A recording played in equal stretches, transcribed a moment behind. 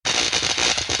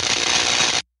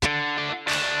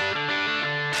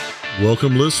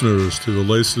Welcome, listeners, to the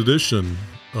latest edition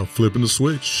of Flippin the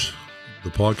Switch,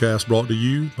 the podcast brought to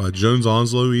you by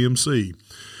Jones-Onslow EMC.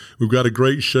 We've got a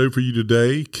great show for you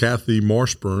today. Cathy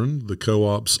Marshburn, the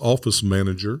co-op's office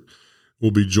manager, will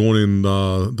be joining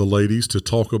the ladies to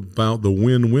talk about the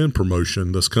Win-Win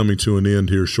promotion that's coming to an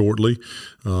end here shortly.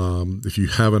 If you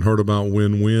haven't heard about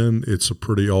Win-Win, it's a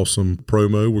pretty awesome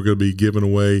promo. We're going to be giving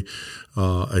away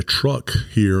a truck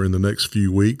here in the next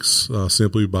few weeks,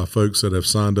 simply by folks that have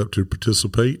signed up to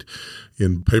participate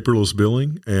in paperless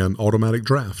billing and automatic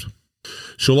draft.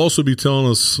 She'll also be telling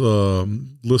us,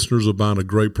 listeners, about a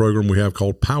great program we have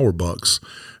called Power Bucks.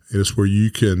 It's where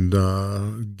you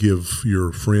can give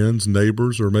your friends,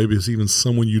 neighbors, or maybe it's even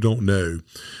someone you don't know,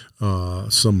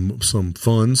 some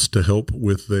funds to help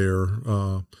with their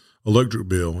electric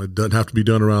bill. It doesn't have to be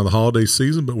done around the holiday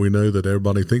season, but we know that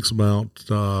everybody thinks about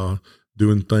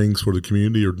doing things for the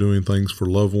community or doing things for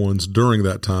loved ones during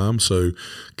that time. So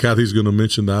Cathy's going to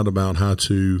mention that about how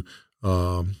to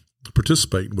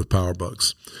participate with Power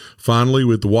Bucks. Finally,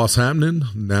 with the What's Happening,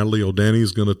 Natalie O'Danny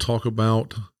is going to talk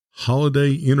about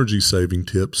holiday energy saving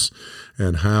tips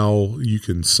and how you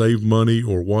can save money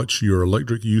or watch your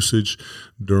electric usage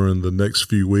during the next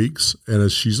few weeks. And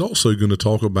as she's also going to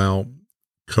talk about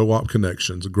Co-op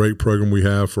Connections, a great program we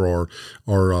have for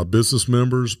our business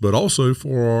members, but also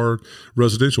for our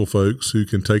residential folks who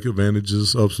can take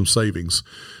advantages of some savings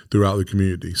throughout the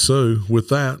community. So with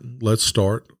that, let's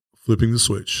start flipping the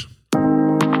switch.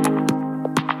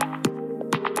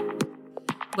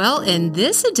 Well, in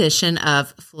this edition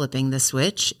of Flipping the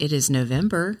Switch, it is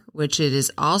November, which it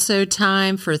is also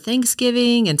time for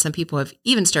Thanksgiving, and some people have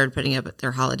even started putting up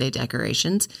their holiday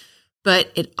decorations.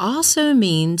 But it also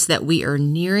means that we are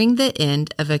nearing the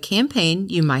end of a campaign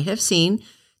you might have seen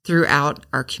throughout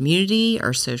our community,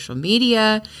 our social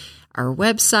media, our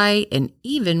website, and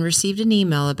even received an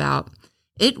email about.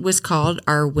 It was called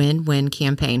our Win-Win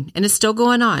campaign, and it's still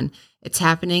going on. It's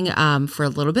happening for a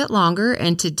little bit longer,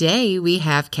 and today we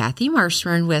have Cathy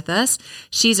Marshburn with us.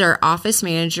 She's our office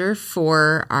manager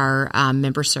for our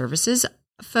member services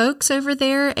folks over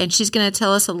there, and she's going to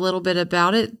tell us a little bit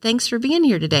about it. Thanks for being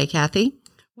here today, Cathy.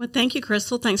 Well, thank you,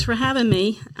 Crystal. Thanks for having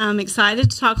me. I'm excited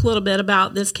to talk a little bit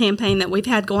about this campaign that we've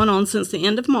had going on since the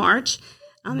end of March.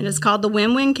 It is called the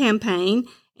Win-Win campaign,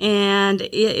 and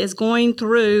it is going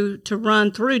to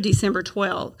run through December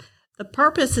 12th. The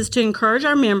purpose is to encourage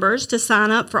our members to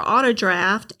sign up for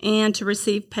autodraft and to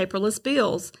receive paperless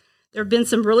bills. There have been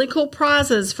some really cool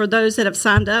prizes for those that have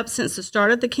signed up since the start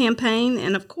of the campaign.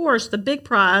 And of course, the big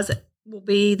prize will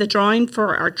be the drawing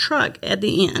for our truck at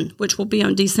the end, which will be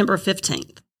on December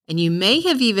 15th. And you may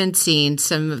have even seen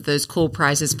some of those cool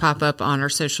prizes pop up on our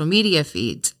social media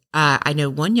feeds. I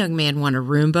know one young man won a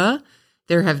Roomba.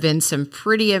 There have been some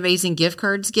pretty amazing gift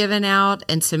cards given out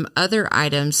and some other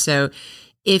items. So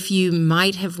if you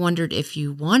might have wondered if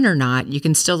you won or not, you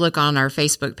can still look on our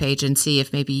Facebook page and see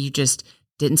if maybe you just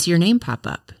didn't see your name pop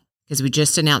up, because we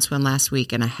just announced one last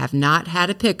week and I have not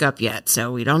had a pickup yet,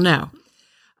 so we don't know.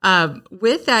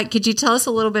 With that, could you tell us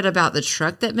a little bit about the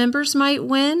truck that members might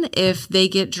win if they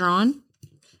get drawn?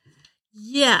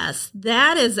 Yes,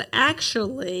 that is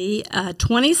actually a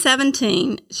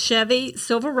 2017 Chevy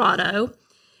Silverado.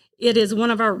 It is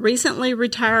one of our recently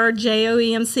retired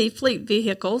JOEMC fleet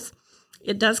vehicles.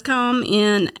 It does come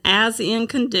in as-in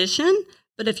condition,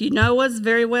 but if you know us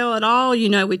very well at all, you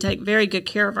know we take very good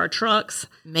care of our trucks.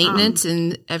 Maintenance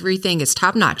and everything is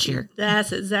top-notch here.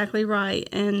 That's exactly right,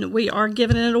 and we are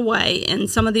giving it away.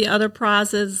 And some of the other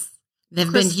prizes,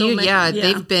 they've been huge. Yeah,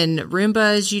 they've been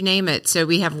Roombas, you name it. So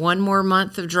we have one more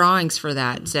month of drawings for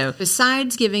that. So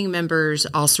besides giving members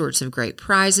all sorts of great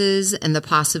prizes and the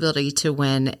possibility to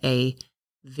win a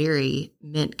very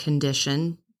mint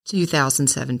condition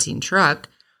 2017 truck,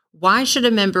 why should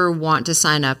a member want to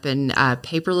sign up in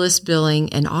paperless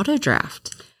billing and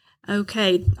autodraft?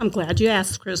 Okay, I'm glad you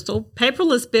asked, Crystal.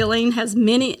 Paperless billing has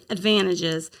many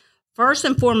advantages. First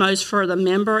and foremost, for the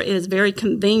member, it is very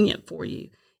convenient for you.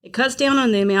 It cuts down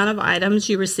on the amount of items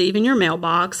you receive in your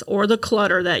mailbox or the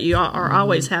clutter that you are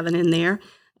always having in there.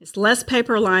 It's less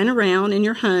paper lying around in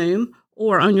your home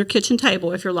or on your kitchen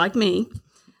table if you're like me.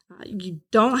 You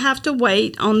don't have to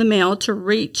wait on the mail to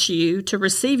reach you to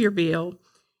receive your bill.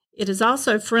 It is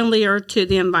also friendlier to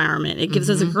the environment. It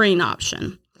gives us a green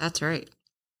option. That's right.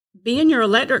 Being your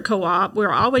electric co-op,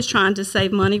 we're always trying to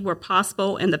save money where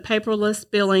possible, and the paperless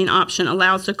billing option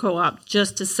allows the co-op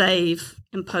just to save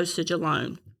in postage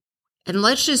alone. And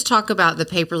let's just talk about the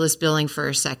paperless billing for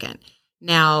a second.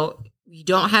 Now, you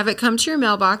don't have it come to your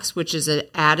mailbox, which is an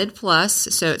added plus.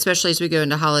 So especially as we go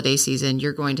into holiday season,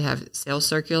 you're going to have sales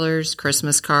circulars,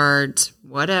 Christmas cards,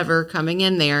 whatever coming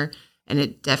in there. and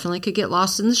it definitely could get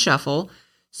lost in the shuffle.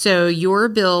 So your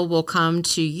bill will come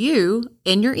to you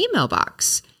in your email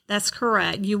box. That's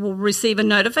correct. You will receive a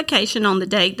notification on the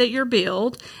date that you're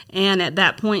billed, and at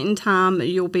that point in time,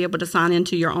 you'll be able to sign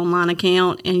into your online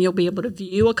account, and you'll be able to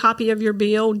view a copy of your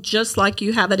bill just like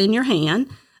you have it in your hand.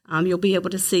 You'll be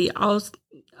able to see all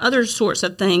other sorts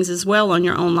of things as well on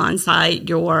your online site,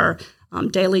 your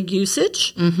daily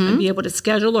usage, and be able to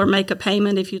schedule or make a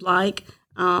payment if you'd like.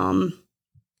 So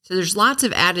there's lots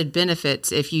of added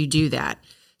benefits if you do that.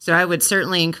 So I would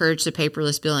certainly encourage the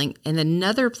paperless billing. And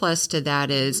another plus to that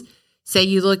is, say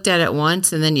you looked at it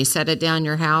once and then you set it down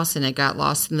your house and it got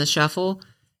lost in the shuffle.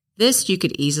 This, you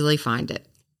could easily find it.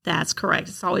 That's correct.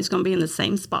 It's always going to be in the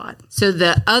same spot. So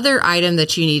the other item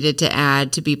that you needed to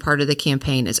add to be part of the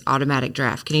campaign is automatic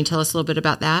draft. Can you tell us a little bit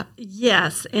about that?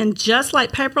 Yes. And just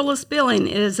like paperless billing,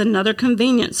 it is another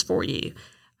convenience for you.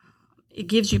 It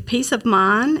gives you peace of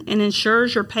mind and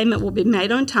ensures your payment will be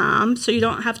made on time, so you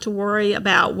don't have to worry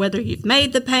about whether you've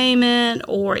made the payment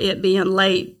or it being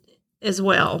late as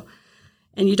well.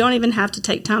 And you don't even have to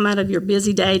take time out of your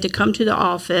busy day to come to the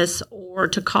office or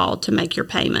to call to make your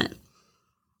payment.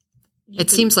 It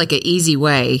seems like an easy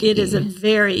way. It is a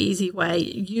very easy way.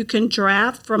 You can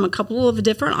draft from a couple of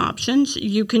different options.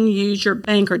 You can use your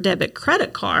bank or debit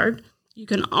credit card. You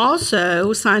can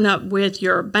also sign up with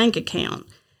your bank account.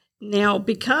 Now,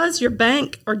 because your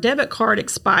bank or debit card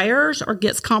expires or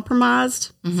gets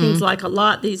compromised, seems like a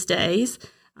lot these days,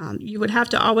 you would have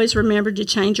to always remember to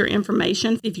change your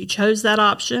information if you chose that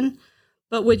option.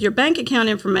 But with your bank account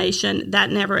information,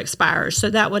 that never expires. So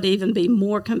that would even be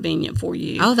more convenient for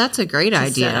you. Oh, that's a great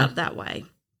idea. Set up that way.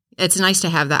 It's nice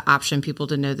to have that option, people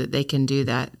to know that they can do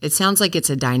that. It sounds like it's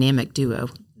a dynamic duo.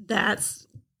 That's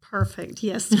perfect.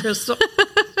 Yes, Crystal.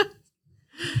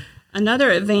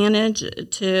 Another advantage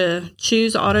to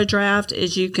choose autodraft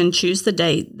is you can choose the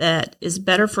date that is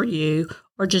better for you,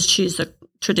 or just choose the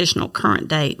traditional current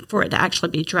date for it to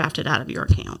actually be drafted out of your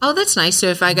account. Oh, that's nice. So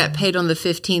if I got paid on the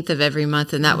 15th of every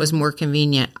month and that was more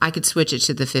convenient, I could switch it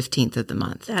to the 15th of the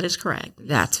month. That is correct.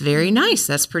 That's very nice.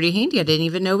 That's pretty handy. I didn't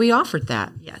even know we offered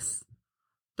that. Yes.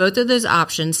 Both of those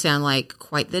options sound like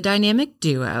quite the dynamic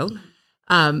duo.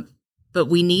 But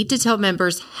we need to tell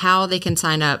members how they can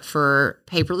sign up for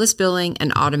paperless billing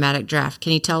and automatic draft.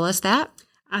 Can you tell us that?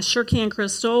 I sure can,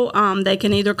 Crystal. They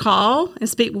can either call and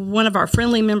speak with one of our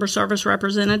friendly member service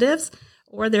representatives,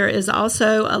 or there is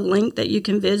also a link that you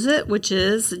can visit, which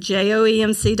is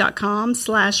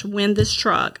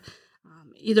joemc.com/winthistruck.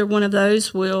 Either one of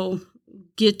those will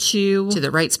get you to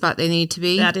the right spot they need to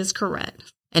be. That is correct.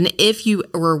 And if you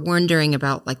were wondering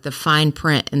about like the fine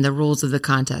print and the rules of the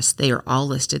contest, they are all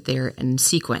listed there in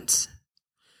sequence.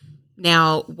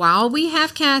 Now, while we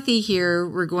have Cathy here,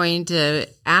 we're going to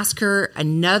ask her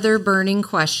another burning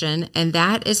question, and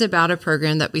that is about a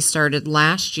program that we started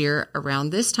last year around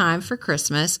this time for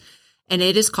Christmas, and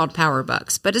it is called Power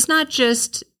Bucks. But it's not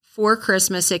just for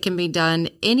Christmas. It can be done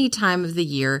any time of the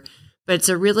year, but it's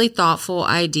a really thoughtful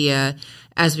idea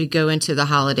as we go into the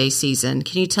holiday season.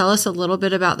 Can you tell us a little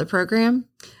bit about the program?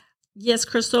 Yes,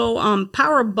 Crystal.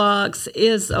 Power Bucks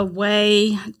is a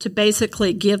way to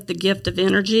basically give the gift of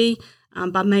energy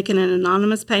by making an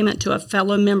anonymous payment to a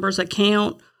fellow member's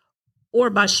account, or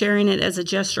by sharing it as a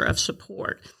gesture of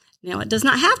support. Now, it does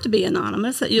not have to be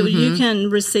anonymous. You can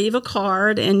receive a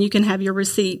card and you can have your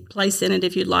receipt placed in it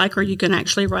if you'd like, or you can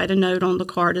actually write a note on the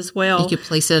card as well. You could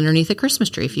place it underneath a Christmas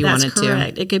tree if you wanted to. That's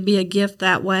correct. It could be a gift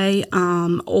that way,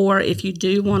 or if you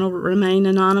do want to remain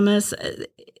anonymous,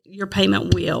 your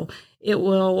payment will. It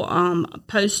will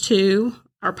post to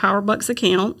our Power Bucks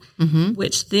account,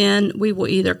 which then we will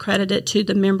either credit it to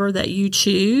the member that you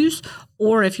choose,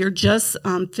 or if you're just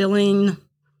feeling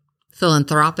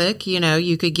philanthropic,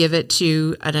 you could give it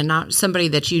to somebody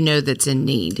that you know that's in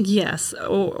need. Yes,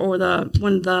 or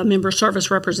one of the member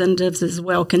service representatives as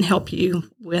well can help you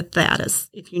with that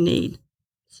if you need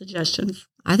suggestions.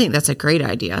 I think that's a great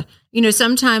idea.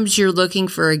 Sometimes you're looking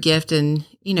for a gift, and,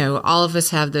 all of us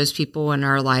have those people in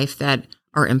our life that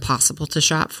are impossible to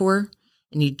shop for,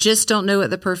 and you just don't know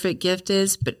what the perfect gift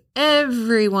is, but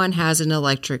everyone has an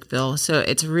electric bill. So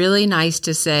it's really nice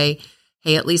to say,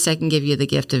 hey, at least I can give you the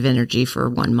gift of energy for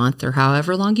 1 month or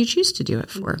however long you choose to do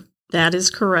it for. That is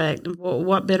correct.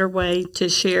 What better way to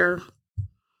share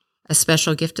a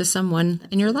special gift to someone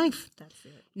in your life? That's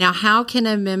it. Now, how can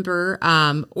a member,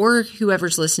 or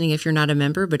whoever's listening, if you're not a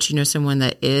member, but you know someone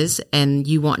that is, and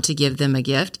you want to give them a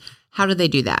gift, how do they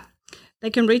do that? They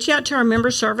can reach out to our member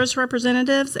service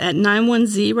representatives at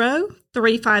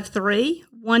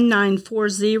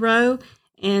 910-353-1940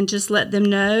 and just let them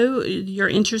know you're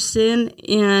interested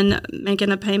in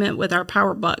making a payment with our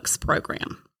Power Bucks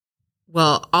program.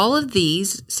 Well, all of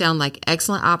these sound like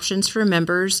excellent options for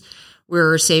members.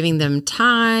 We're saving them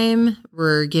time.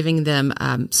 We're giving them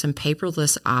some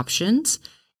paperless options.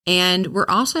 And we're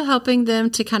also helping them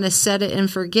to kind of set it and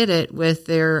forget it with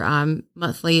their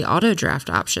monthly auto draft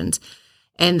options.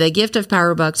 And the gift of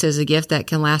PowerBucks is a gift that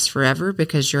can last forever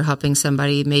because you're helping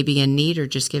somebody maybe in need or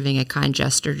just giving a kind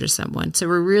gesture to someone. So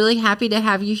we're really happy to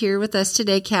have you here with us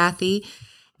today, Cathy.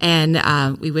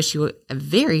 And we wish you a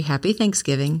very happy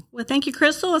Thanksgiving. Well, thank you,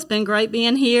 Crystal. It's been great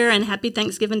being here, and happy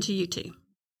Thanksgiving to you too.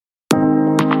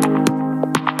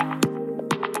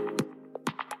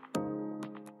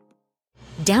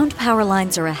 Downed power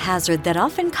lines are a hazard that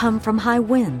often come from high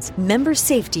winds. Member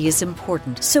safety is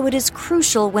important, so it is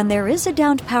crucial when there is a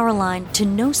downed power line to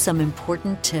know some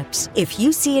important tips. If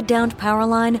you see a downed power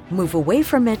line, move away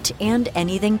from it and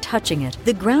anything touching it.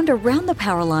 The ground around the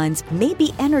power lines may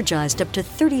be energized up to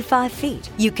 35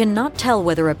 feet. You cannot tell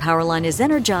whether a power line is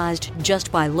energized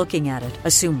just by looking at it.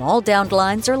 Assume all downed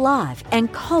lines are live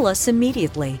and call us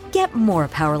immediately. Get more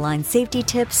power line safety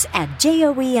tips at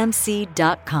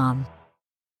joemc.com.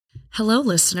 Hello,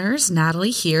 listeners.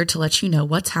 Natalie here to let you know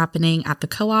what's happening at the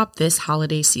co-op this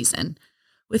holiday season.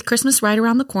 With Christmas right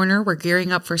around the corner, we're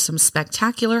gearing up for some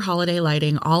spectacular holiday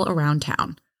lighting all around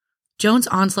town.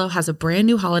 Jones-Onslow has a brand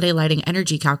new holiday lighting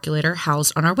energy calculator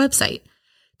housed on our website.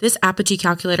 This Apogee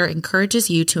calculator encourages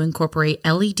you to incorporate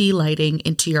LED lighting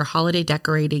into your holiday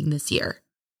decorating this year.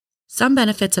 Some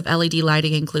benefits of LED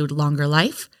lighting include longer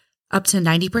life, up to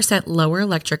 90% lower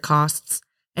electric costs,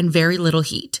 and very little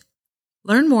heat.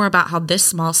 Learn more about how this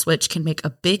small switch can make a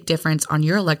big difference on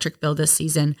your electric bill this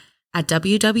season at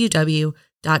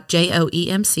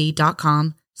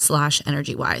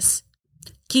www.joemc.com/EnergyWise.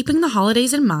 Keeping the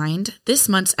holidays in mind, this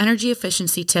month's energy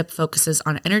efficiency tip focuses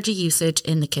on energy usage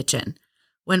in the kitchen.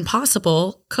 When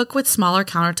possible, cook with smaller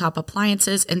countertop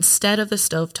appliances instead of the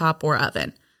stovetop or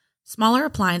oven. Smaller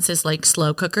appliances like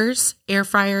slow cookers, air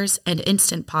fryers, and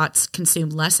Instant Pots consume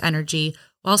less energy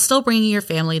while still bringing your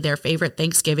family their favorite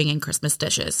Thanksgiving and Christmas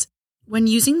dishes. When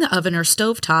using the oven or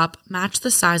stovetop, match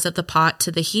the size of the pot to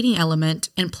the heating element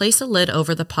and place a lid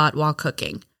over the pot while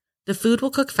cooking. The food will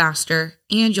cook faster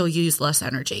and you'll use less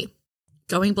energy.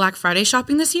 Going Black Friday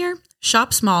shopping this year?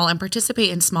 Shop small and participate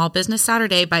in Small Business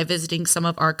Saturday by visiting some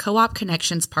of our Co-op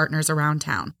Connections partners around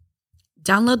town.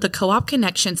 Download the Co-op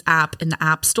Connections app in the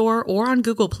App Store or on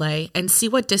Google Play and see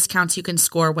what discounts you can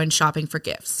score when shopping for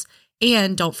gifts.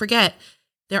 And don't forget,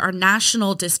 there are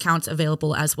national discounts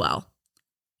available as well.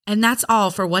 And that's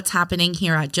all for what's happening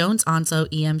here at Jones-Onslow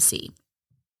EMC.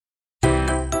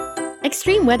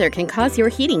 Extreme weather can cause your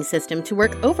heating system to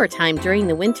work overtime during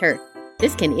the winter.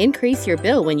 This can increase your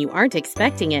bill when you aren't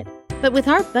expecting it. But with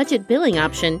our budget billing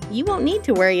option, you won't need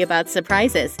to worry about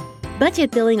surprises.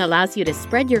 Budget billing allows you to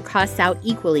spread your costs out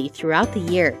equally throughout the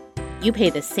year. You pay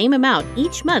the same amount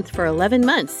each month for 11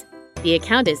 months. The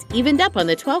account is evened up on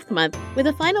the 12th month with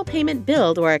a final payment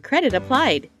billed or a credit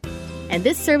applied. And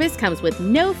this service comes with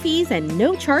no fees and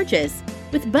no charges.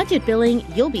 With budget billing,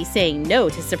 you'll be saying no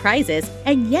to surprises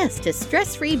and yes to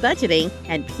stress-free budgeting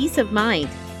and peace of mind.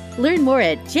 Learn more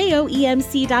at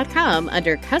joemc.com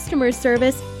under Customer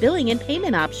Service, Billing and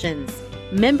Payment Options.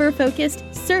 Member-focused,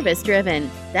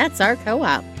 service-driven. That's our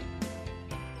co-op.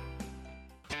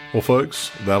 Well,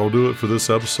 folks, that'll do it for this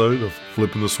episode of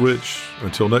Flippin the Switch.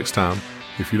 Until next time,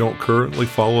 if you don't currently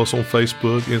follow us on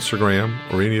Facebook, Instagram,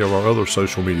 or any of our other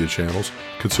social media channels,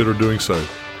 consider doing so.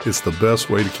 It's the best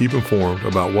way to keep informed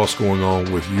about what's going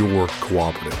on with your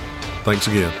cooperative. Thanks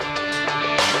again.